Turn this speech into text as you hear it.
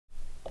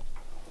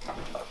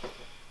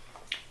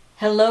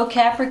Hello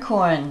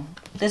Capricorn,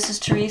 this is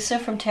Teresa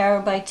from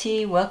Tarot by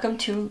T. Welcome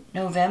to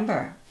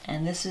November,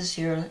 and this is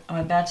I'm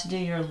about to do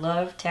your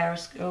love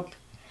TarotScope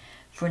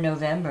for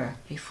November.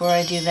 Before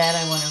I do that,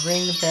 I want to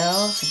ring the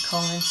bells and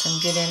call in some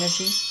good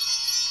energy.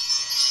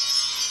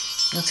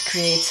 Let's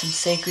create some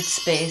sacred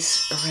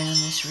space around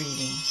this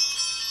reading.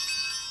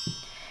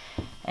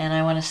 And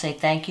I want to say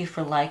thank you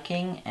for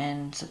liking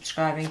and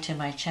subscribing to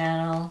my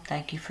channel.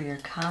 Thank you for your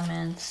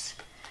comments.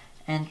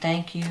 And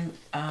thank you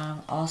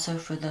also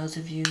for those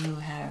of you who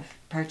have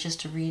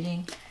purchased a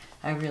reading.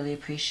 I really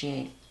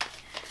appreciate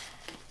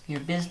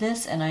your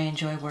business and I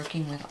enjoy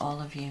working with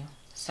all of you.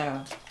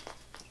 So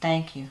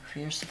thank you for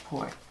your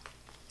support.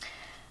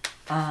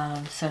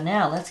 So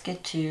now let's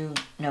get to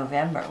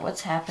November.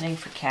 What's happening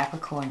for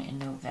Capricorn in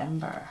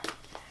November?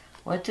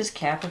 What does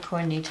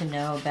Capricorn need to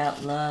know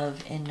about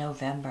love in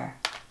November?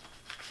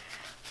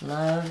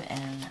 Love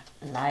and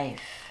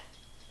life.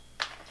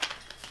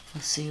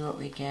 We'll see what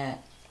we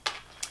get.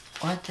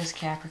 What does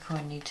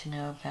Capricorn need to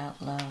know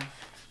about love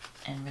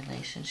and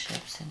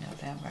relationships in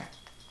November?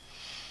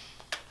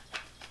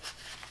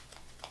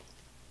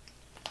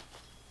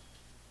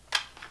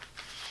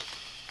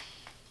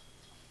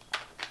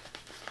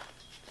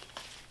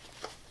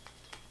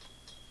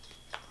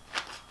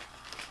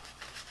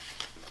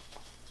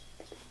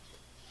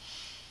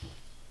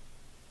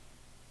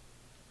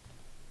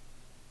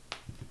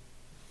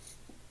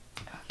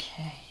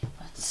 Okay,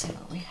 let's see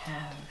what we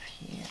have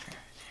here.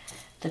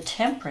 The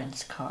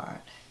Temperance card,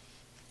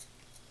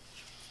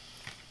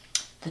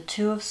 the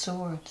Two of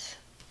Swords,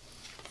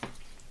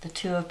 the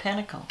Two of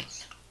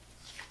Pentacles,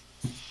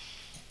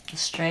 the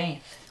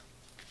Strength,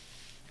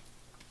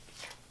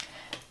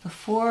 the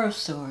Four of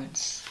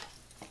Swords,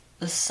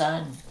 the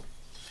Sun,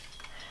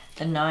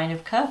 the Nine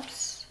of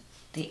Cups,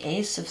 the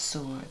Ace of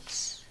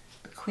Swords,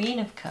 the Queen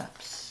of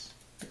Cups,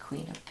 the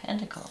Queen of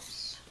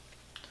Pentacles.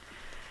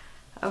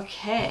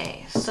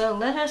 Okay, so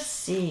let us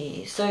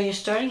see. So you're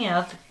starting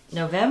out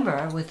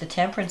November with the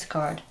Temperance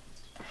card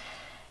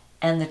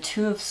and the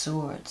Two of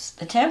Swords.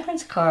 The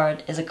Temperance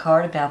card is a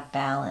card about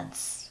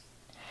balance.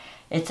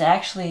 It's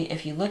actually,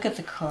 if you look at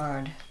the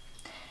card,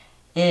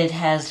 it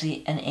has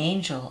an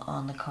angel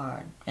on the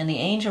card, and the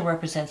angel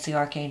represents the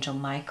Archangel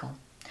Michael.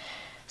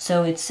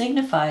 So it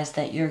signifies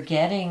that you're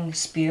getting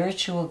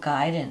spiritual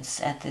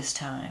guidance at this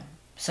time.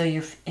 So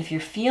if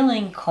you're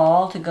feeling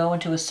called to go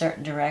into a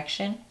certain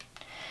direction,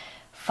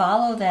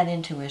 follow that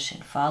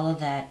intuition, follow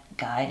that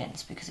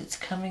guidance, because it's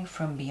coming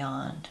from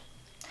beyond.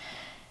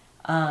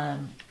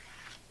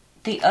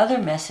 The other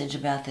message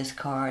about this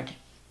card,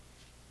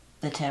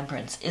 the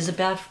Temperance, is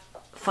about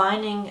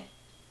finding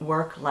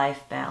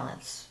work-life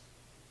balance.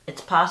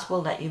 It's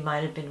possible that you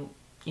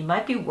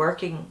might be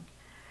working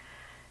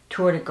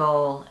toward a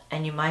goal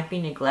and you might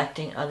be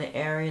neglecting other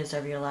areas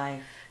of your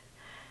life.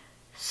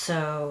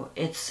 So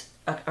it's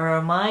a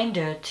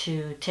reminder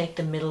to take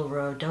the middle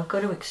road. Don't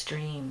go to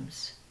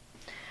extremes.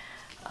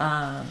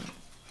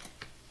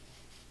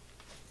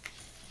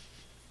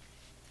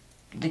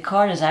 The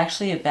card is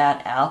actually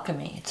about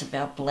alchemy. It's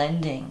about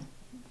blending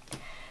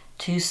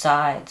two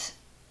sides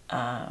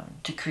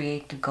to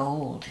create the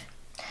gold.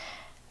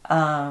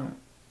 And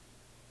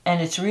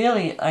it's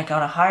really, like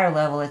on a higher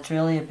level, it's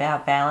really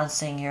about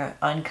balancing your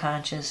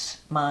unconscious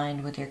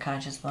mind with your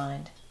conscious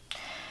mind.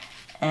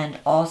 And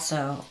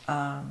also,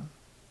 on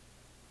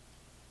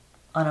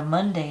a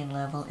mundane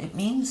level, it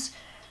means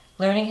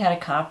learning how to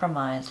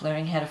compromise,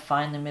 learning how to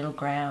find the middle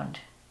ground.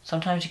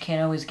 Sometimes you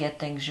can't always get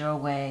things your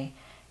way,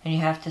 and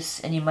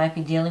you might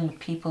be dealing with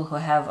people who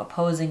have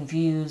opposing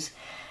views.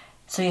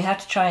 So you have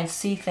to try and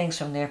see things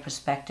from their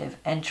perspective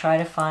and try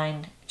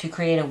to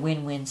create a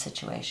win-win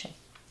situation.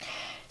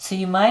 So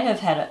you might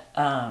have had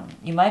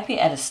you might be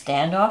at a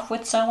standoff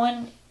with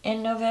someone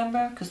in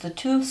November, because the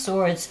Two of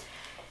Swords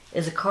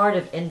is a card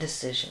of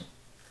indecision.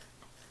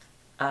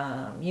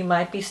 You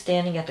might be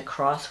standing at the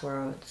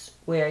crossroads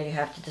where you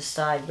have to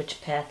decide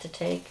which path to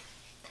take.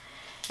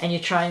 And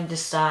you're trying to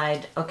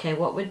decide, okay,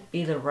 what would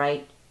be the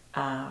right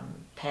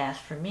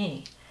path for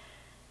me?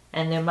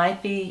 And there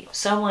might be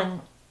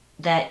someone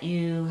that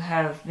you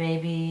have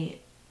maybe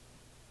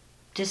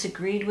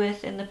disagreed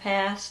with in the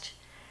past.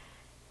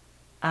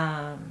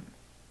 And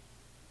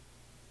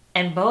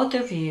both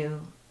of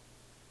you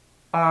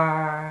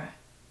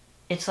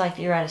it's like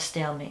you're at a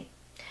stalemate.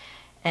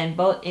 And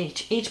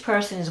each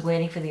person is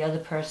waiting for the other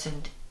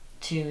person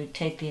to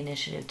take the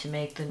initiative, to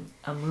make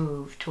a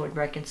move toward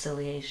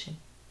reconciliation.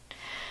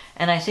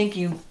 And I think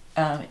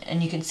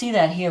and you can see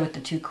that here with the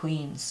two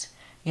queens.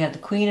 You have the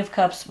Queen of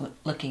Cups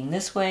looking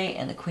this way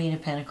and the Queen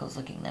of Pentacles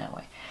looking that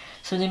way.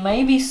 So there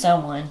may be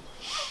someone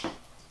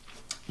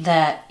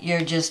that you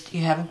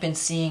haven't been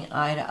seeing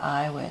eye to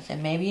eye with,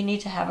 and maybe you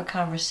need to have a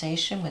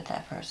conversation with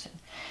that person.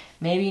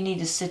 Maybe you need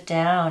to sit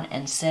down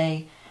and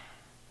say,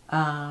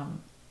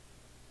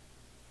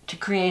 to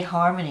create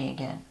harmony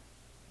again,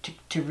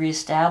 to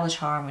reestablish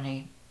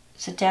harmony.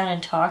 Sit down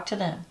and talk to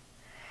them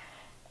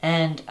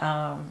and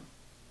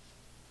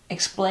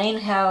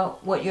explain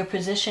what your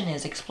position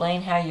is,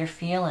 explain how you're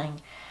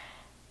feeling,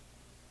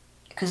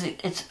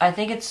 because I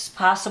think it's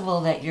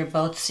possible that you're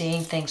both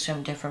seeing things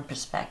from different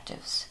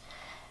perspectives,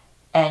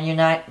 and you're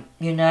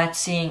not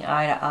seeing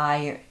eye to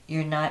eye.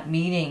 You're not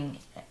meeting.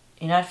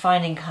 You're not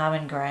finding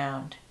common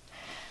ground.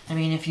 I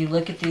mean, if you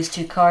look at these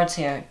two cards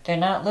here, they're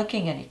not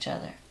looking at each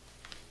other.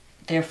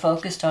 They're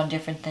focused on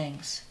different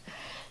things.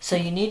 So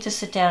you need to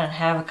sit down and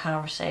have a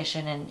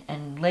conversation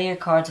and lay your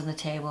cards on the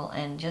table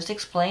and just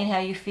explain how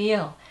you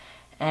feel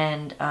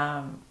and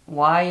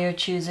why you're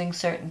choosing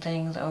certain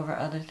things over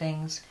other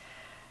things,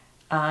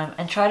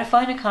 and try to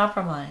find a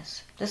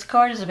compromise. This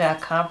card is about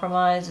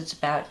compromise. It's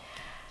about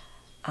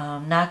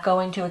not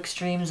going to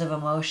extremes of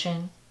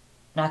emotion,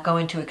 not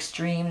going to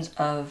extremes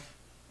of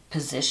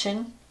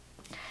position,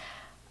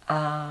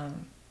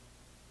 and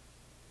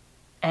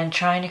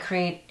trying to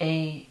create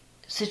a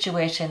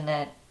situation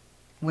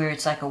where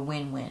it's like a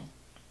win-win,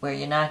 where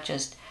you're not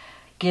just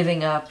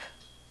giving up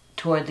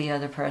toward the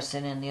other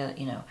person and the other,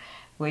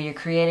 where you're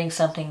creating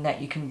something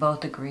that you can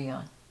both agree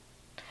on.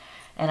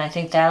 And I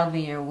think that'll be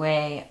your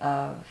way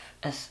of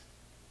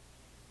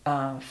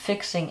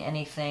fixing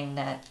anything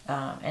that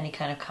any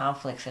kind of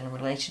conflicts in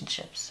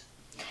relationships.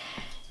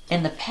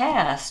 In the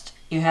past,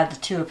 you have the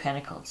Two of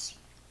Pentacles.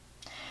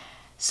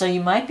 So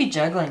you might be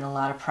juggling a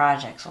lot of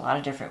projects, a lot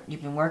of different.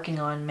 You've been working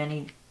on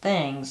many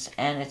things,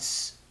 and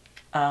it's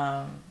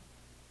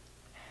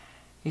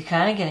you're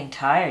kind of getting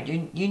tired.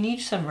 You need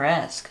some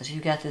rest because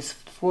you've got this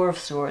Four of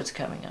Swords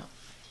coming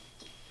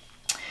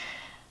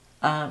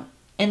up.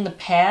 In the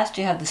past,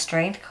 you have the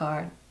Strength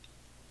card.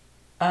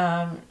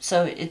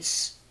 So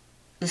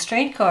the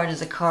Strength card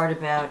is a card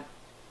about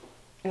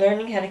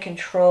learning how to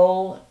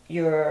control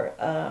your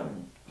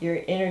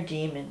inner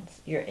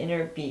demons, your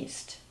inner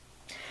beast.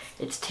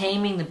 It's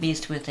taming the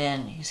beast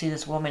within. You see,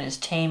 this woman is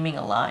taming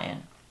a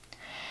lion.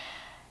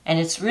 And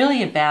it's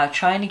really about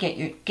trying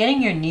to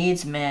getting your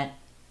needs met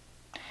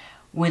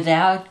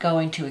without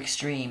going to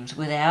extremes,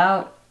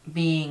 without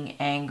being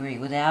angry,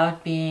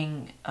 without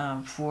being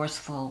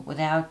forceful,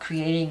 without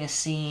creating a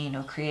scene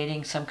or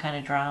creating some kind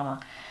of drama.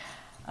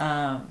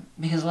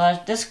 Because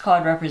this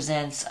card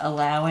represents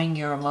allowing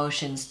your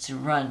emotions to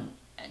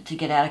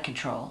get out of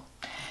control.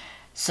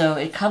 So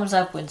it comes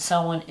up when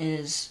someone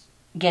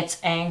gets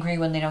angry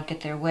when they don't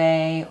get their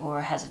way,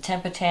 or has a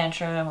temper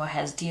tantrum, or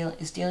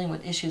is dealing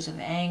with issues of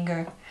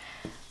anger.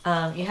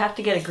 You have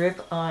to get a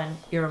grip on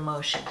your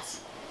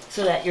emotions,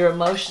 so that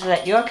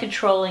you're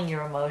controlling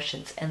your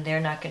emotions and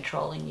they're not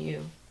controlling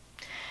you.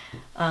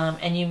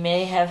 And you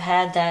may have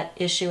had that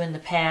issue in the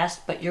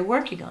past, but you're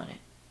working on it.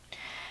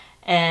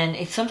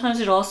 And sometimes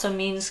it also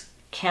means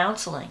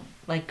counseling,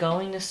 like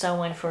going to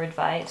someone for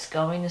advice,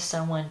 going to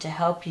someone to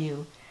help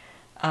you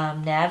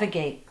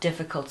navigate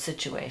difficult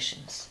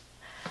situations.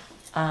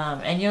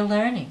 And you're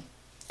learning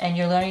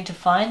to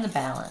find the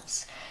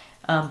balance.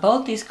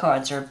 Both these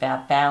cards are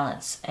about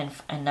balance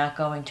and not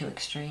going to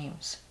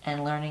extremes,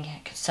 and learning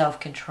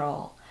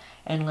self-control,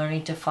 and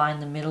learning to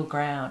find the middle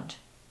ground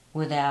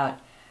without,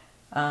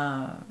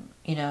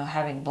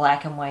 having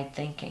black and white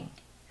thinking.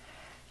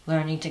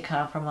 Learning to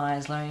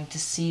compromise, learning to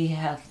see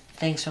how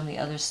things from the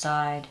other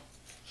side,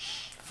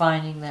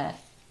 finding that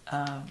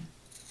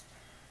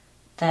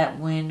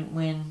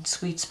win-win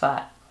sweet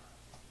spot.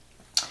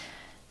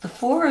 The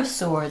Four of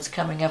Swords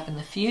coming up in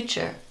the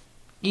future,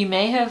 you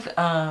may have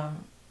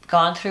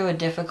gone through a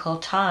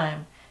difficult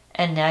time,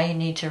 and now you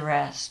need to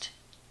rest.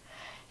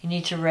 You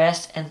need to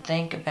rest and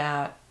think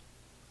about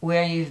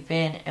where you've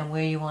been and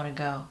where you want to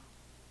go.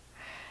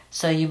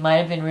 So you might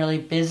have been really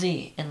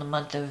busy in the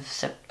month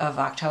of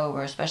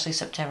October, especially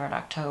September and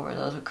October.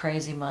 Those were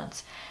crazy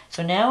months.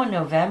 So now in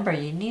November,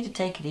 you need to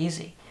take it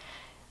easy.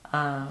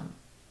 You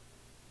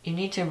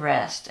need to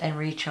rest and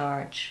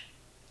recharge.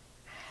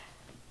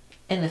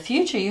 In the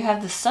future, you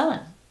have the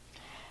Sun.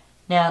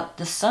 Now,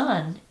 the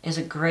Sun is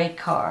a great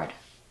card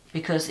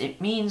because it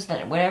means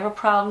that whatever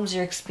problems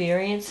you're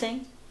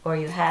experiencing or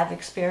you have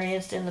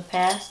experienced in the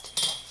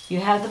past, you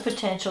have the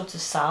potential to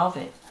solve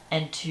it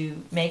and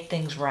to make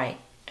things right.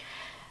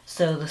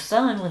 So the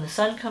Sun, when the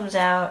Sun comes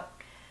out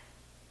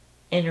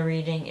in a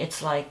reading,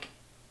 it's like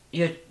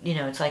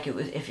it's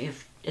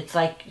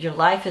like your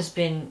life has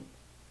been,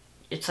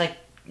 it's like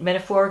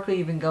metaphorically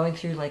you've been going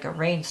through like a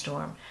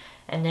rainstorm,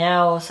 and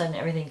now all of a sudden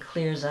everything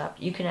clears up.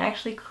 You can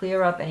actually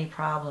clear up any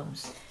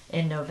problems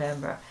in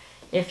November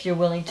if you're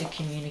willing to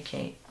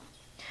communicate.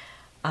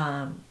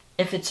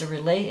 If it's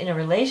in a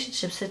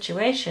relationship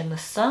situation, the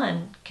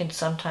Sun can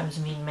sometimes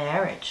mean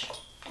marriage.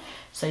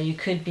 So you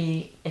could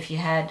be, if you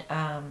had,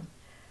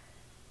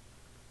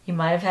 you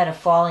might have had a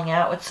falling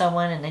out with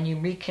someone, and then you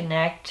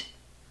reconnect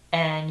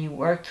and you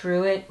work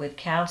through it with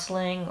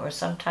counseling or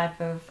some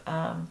type of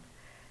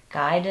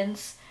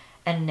guidance,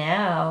 and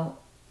now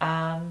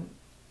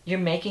you're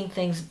making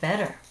things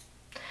better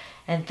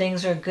and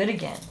things are good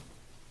again,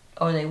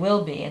 or they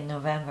will be in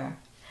November.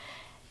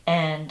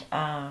 And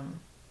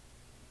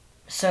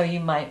so you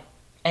might,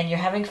 and you're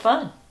having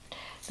fun.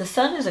 The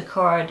Sun is a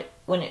card,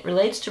 when it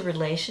relates to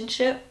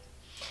relationship,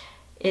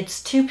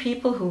 it's two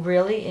people who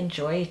really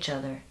enjoy each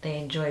other. They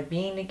enjoy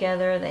being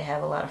together. They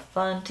have a lot of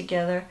fun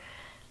together.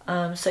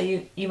 So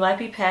you might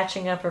be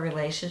patching up a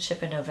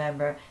relationship in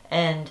November,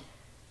 and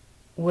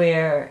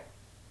where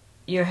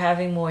you're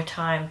having more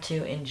time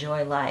to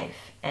enjoy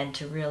life and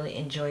to really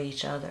enjoy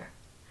each other.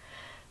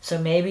 So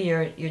maybe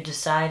you're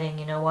deciding,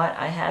 you know what,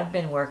 I have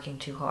been working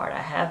too hard. I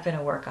have been a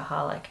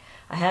workaholic.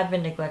 I have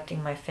been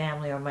neglecting my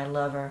family or my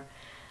lover.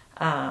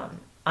 I'm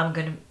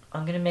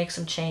gonna make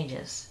some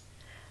changes.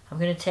 I'm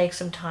gonna take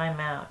some time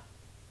out.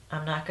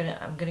 I'm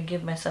gonna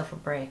give myself a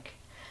break.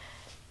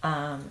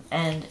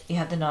 And you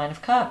have the Nine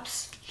of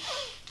Cups.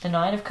 The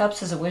Nine of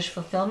Cups is a wish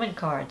fulfillment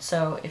card.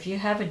 So if you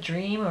have a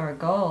dream or a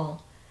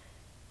goal,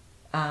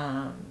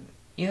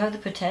 you have the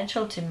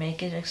potential to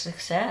make it a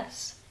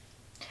success.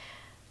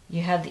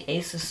 You have the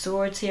Ace of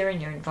Swords here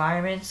in your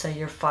environment, so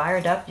you're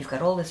fired up. You've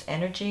got all this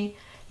energy.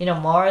 You know,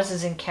 Mars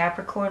is in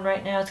Capricorn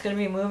right now. It's going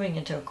to be moving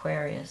into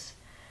Aquarius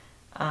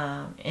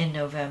in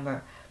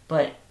November.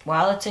 But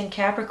while it's in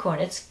Capricorn,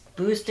 it's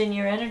boosting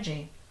your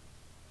energy.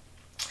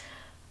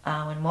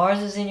 When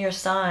Mars is in your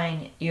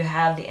sign, you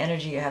have the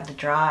energy, you have the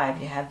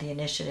drive, you have the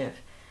initiative.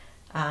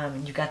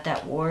 You've got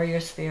that warrior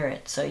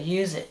spirit. So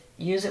use it.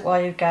 Use it while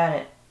you've got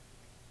it.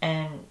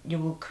 And you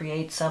will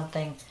create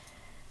something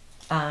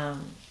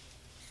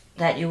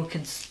that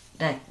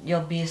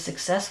you'll be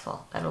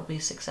successful. That'll be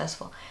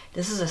successful.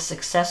 This is a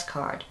success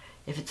card.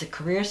 If it's a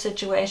career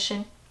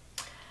situation,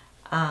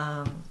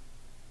 that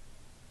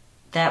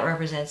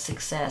represents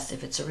success.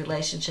 If it's a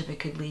relationship, it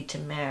could lead to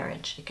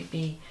marriage. It could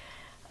be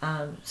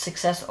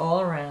success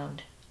all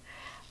around.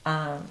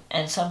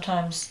 And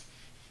sometimes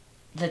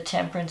the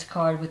Temperance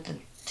card with the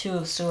Two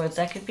of Swords,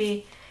 that could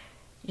be,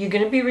 you're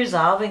going to be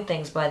resolving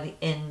things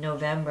in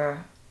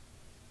November.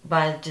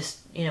 By just,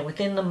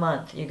 within the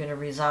month, you're going to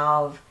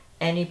resolve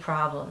any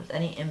problems,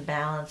 any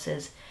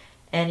imbalances,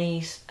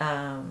 any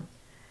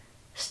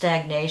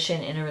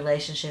stagnation in a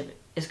relationship.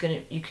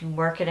 You can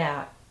work it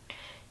out.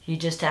 You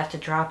just have to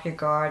drop your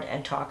guard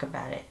and talk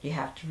about it. You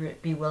have to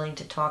be willing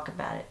to talk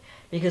about it.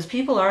 Because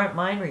people aren't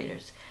mind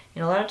readers.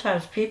 A lot of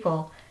times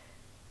people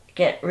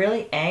get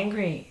really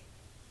angry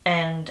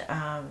and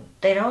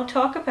they don't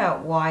talk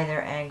about why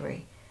they're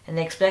angry. And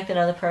they expect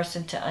another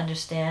person to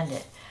understand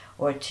it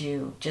or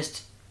to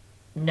just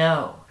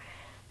know.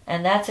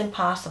 And that's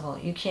impossible.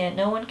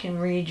 No one can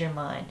read your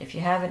mind. If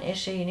you have an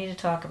issue, you need to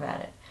talk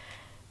about it.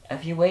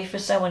 If you wait for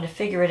someone to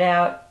figure it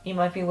out, you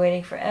might be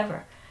waiting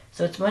forever.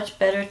 So it's much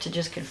better to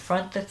just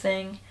confront the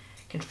thing,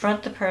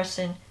 confront the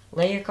person,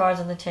 lay your cards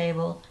on the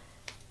table,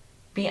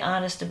 be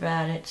honest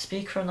about it,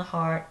 speak from the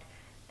heart,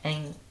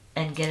 and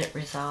get it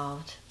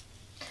resolved.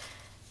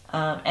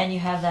 And you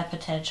have that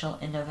potential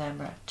in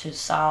November to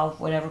solve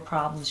whatever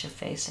problems you're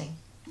facing.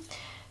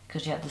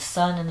 Because you have the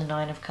Sun and the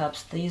Nine of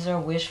Cups. These are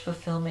wish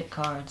fulfillment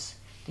cards.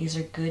 These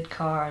are good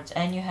cards.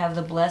 And you have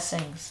the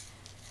blessings.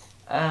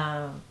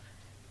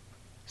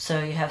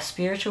 So you have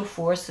spiritual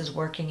forces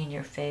working in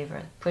your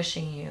favor,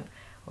 pushing you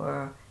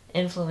or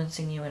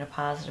influencing you in a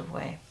positive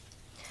way.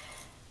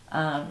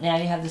 Now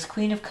you have this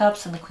Queen of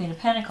Cups and the Queen of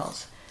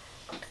Pentacles.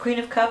 The Queen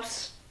of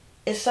Cups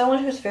is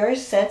someone who's very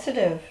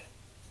sensitive.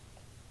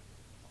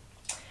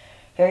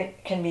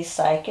 Can be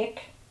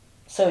psychic.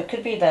 So it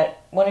could be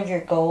that one of your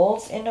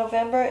goals in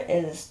November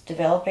is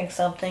developing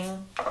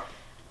something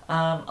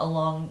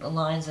along the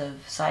lines of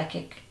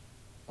psychic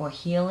or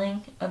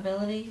healing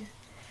ability.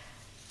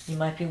 You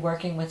might be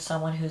working with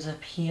someone who's a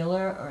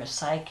healer or a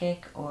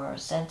psychic or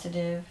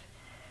sensitive,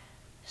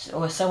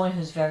 or someone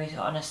who's very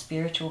on a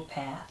spiritual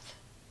path.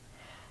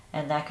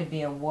 And that could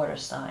be a water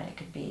sign. It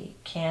could be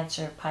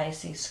Cancer,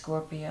 Pisces,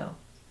 Scorpio.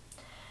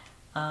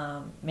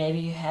 Maybe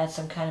you had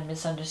some kind of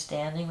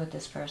misunderstanding with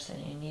this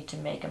person. You need to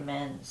make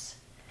amends.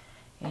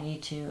 You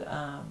need to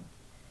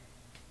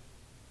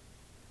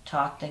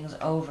talk things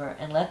over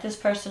and let this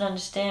person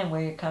understand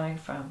where you're coming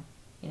from.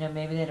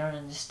 Maybe they don't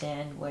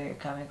understand where you're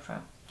coming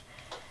from.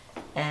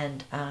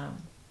 And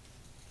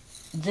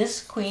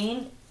this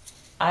Queen,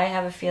 I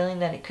have a feeling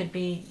that it could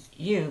be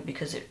you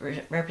because it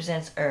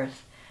represents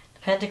Earth.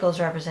 The Pentacles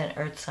represent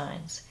Earth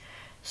signs.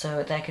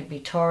 So that could be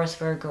Taurus,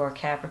 Virgo, or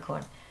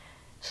Capricorn.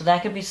 So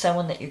that could be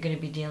someone that you're going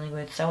to be dealing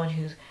with,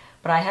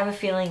 but I have a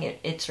feeling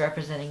it's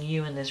representing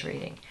you in this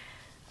reading,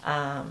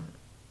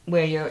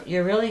 where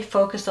you're really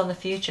focused on the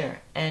future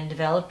and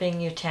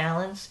developing your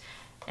talents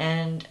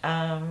and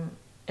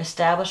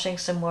establishing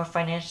some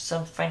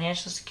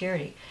financial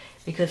security,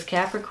 because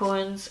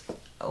Capricorns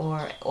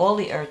or all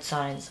the Earth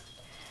signs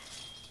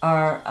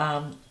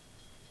are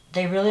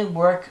they really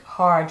work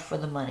hard for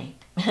the money,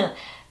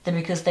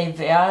 because they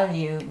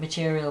value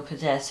material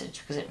possessions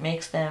because it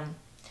makes them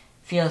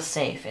feel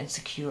safe and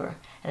secure.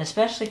 And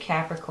especially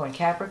Capricorn.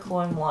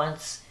 Capricorn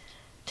wants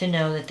to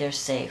know that they're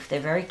safe.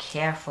 They're very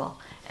careful.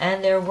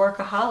 And they're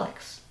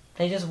workaholics.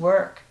 They just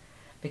work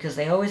because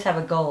they always have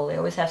a goal. They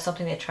always have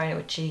something they're trying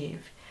to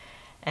achieve.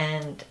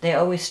 And they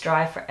always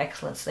strive for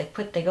excellence. They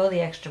go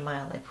the extra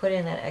mile. They put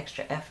in that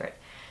extra effort.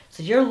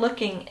 So you're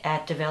looking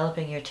at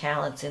developing your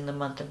talents in the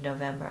month of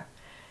November.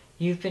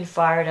 You've been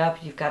fired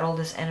up. You've got all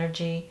this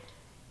energy.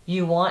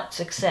 You want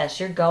success.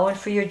 You're going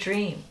for your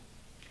dream.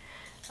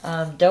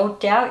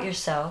 Don't doubt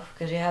yourself,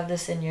 because you have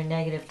this in your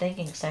negative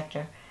thinking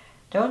sector.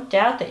 Don't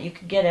doubt that you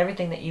can get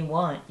everything that you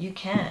want. You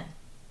can.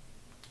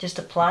 Just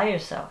apply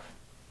yourself.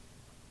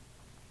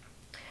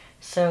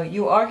 So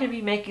you are going to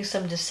be making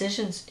some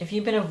decisions. If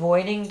you've been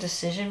avoiding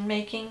decision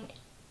making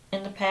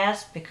in the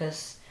past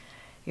because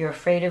you're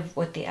afraid of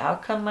what the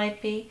outcome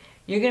might be,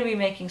 you're going to be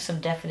making some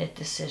definite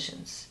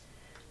decisions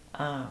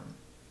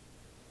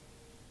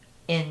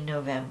in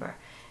November.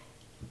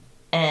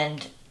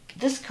 And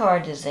this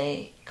card is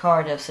a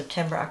card of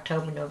September,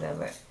 October,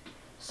 November.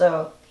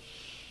 So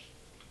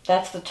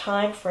that's the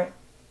time frame.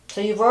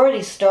 So you've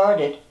already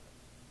started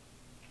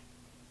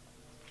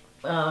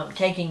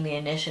taking the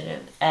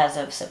initiative as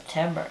of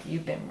September.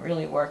 You've been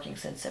really working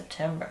since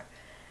September.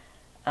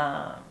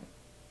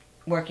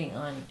 Working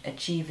on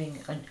achieving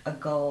a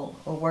goal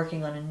or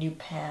working on a new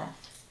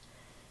path.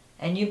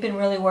 And you've been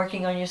really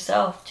working on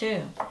yourself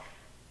too.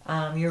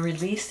 You're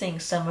releasing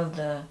some of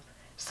the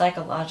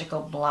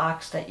psychological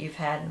blocks that you've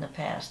had in the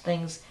past,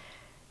 things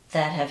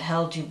that have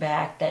held you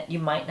back that you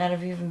might not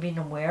have even been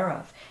aware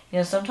of. You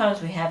know,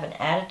 sometimes we have an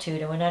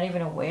attitude and we're not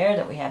even aware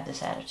that we have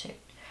this attitude,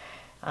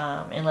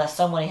 unless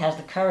somebody has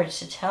the courage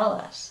to tell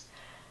us.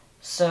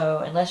 So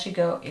unless you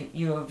go,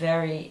 you're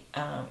very,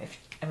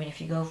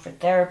 if you go for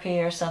therapy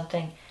or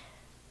something,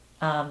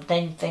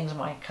 then things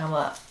might come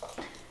up.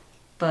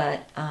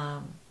 But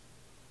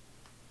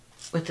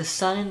with the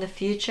Sun in the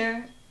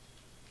future,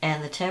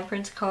 and the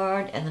Temperance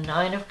card, and the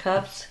Nine of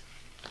Cups,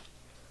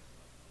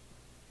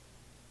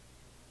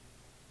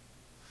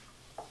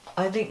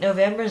 I think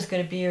November is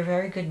going to be a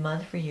very good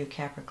month for you,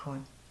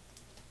 Capricorn.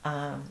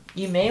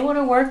 You may want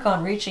to work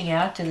on reaching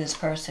out to this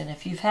person.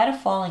 If you've had a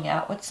falling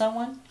out with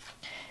someone,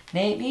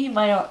 maybe you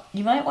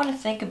might want to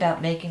think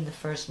about making the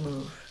first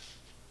move.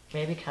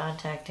 Maybe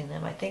contacting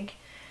them. I think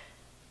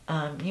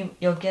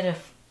you'll get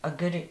a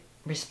good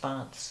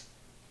response.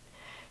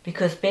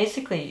 Because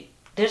basically,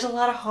 there's a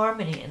lot of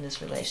harmony in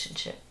this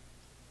relationship.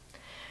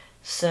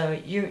 So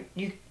you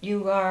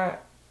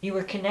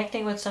were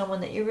connecting with someone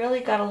that you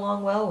really got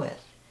along well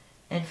with.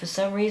 And for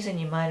some reason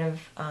you might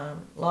have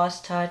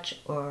lost touch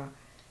or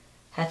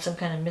had some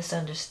kind of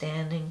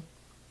misunderstanding.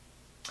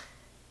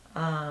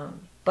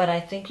 But I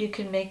think you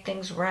can make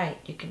things right.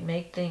 You can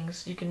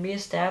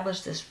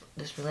reestablish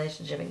this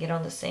relationship and get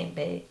on the same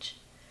page.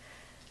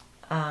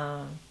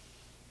 You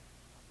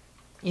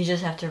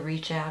just have to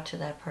reach out to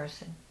that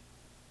person.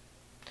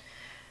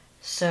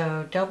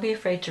 So don't be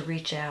afraid to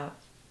reach out.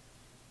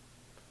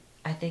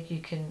 I think you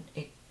can,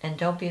 and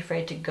don't be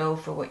afraid to go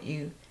for what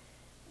your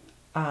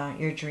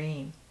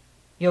dream.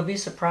 You'll be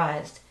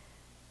surprised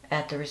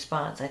at the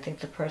response. I think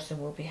the person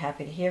will be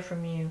happy to hear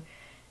from you,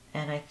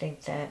 and I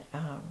think that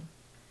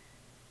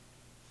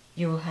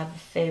you will have a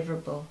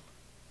favorable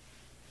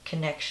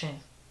connection.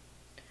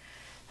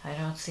 I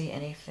don't see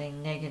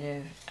anything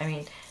negative. I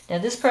mean, now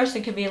this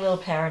person could be a little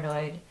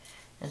paranoid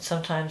and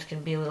sometimes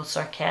can be a little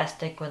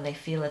sarcastic when they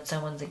feel that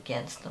someone's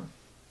against them.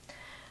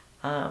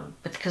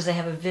 But because they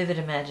have a vivid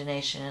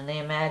imagination and they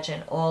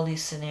imagine all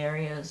these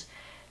scenarios.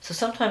 So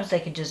sometimes they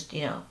can just,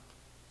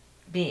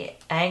 be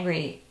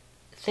angry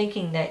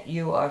thinking that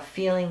you are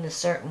feeling this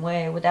certain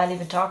way without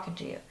even talking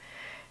to you.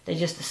 They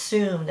just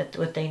assume that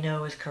what they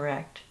know is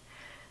correct.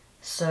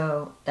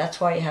 So that's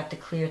why you have to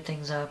clear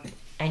things up.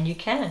 And you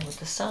can with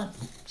the Sun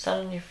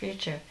in your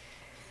future.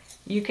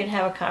 You can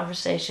have a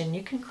conversation.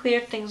 You can clear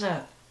things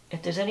up.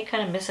 If there's any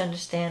kind of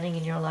misunderstanding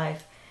in your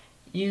life,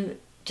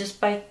 just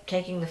by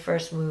taking the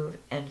first move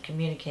and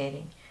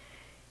communicating,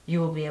 you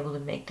will be able to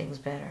make things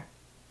better.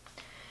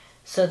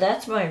 So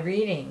that's my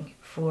reading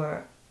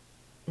for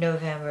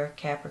November,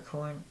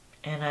 Capricorn.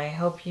 And I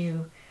hope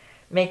you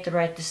make the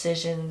right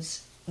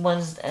decisions,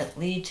 ones that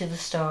lead to the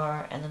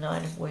Star and the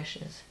Nine of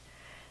Wishes.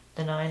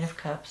 The Nine of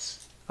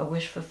Cups, a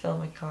wish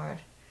fulfillment card.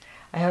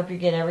 I hope you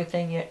get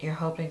everything you're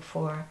hoping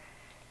for.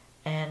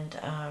 And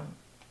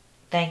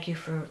thank you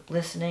for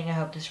listening. I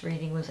hope this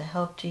reading was a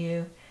help to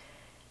you.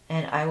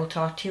 And I will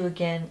talk to you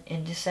again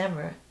in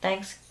December.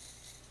 Thanks,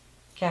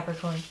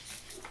 Capricorn.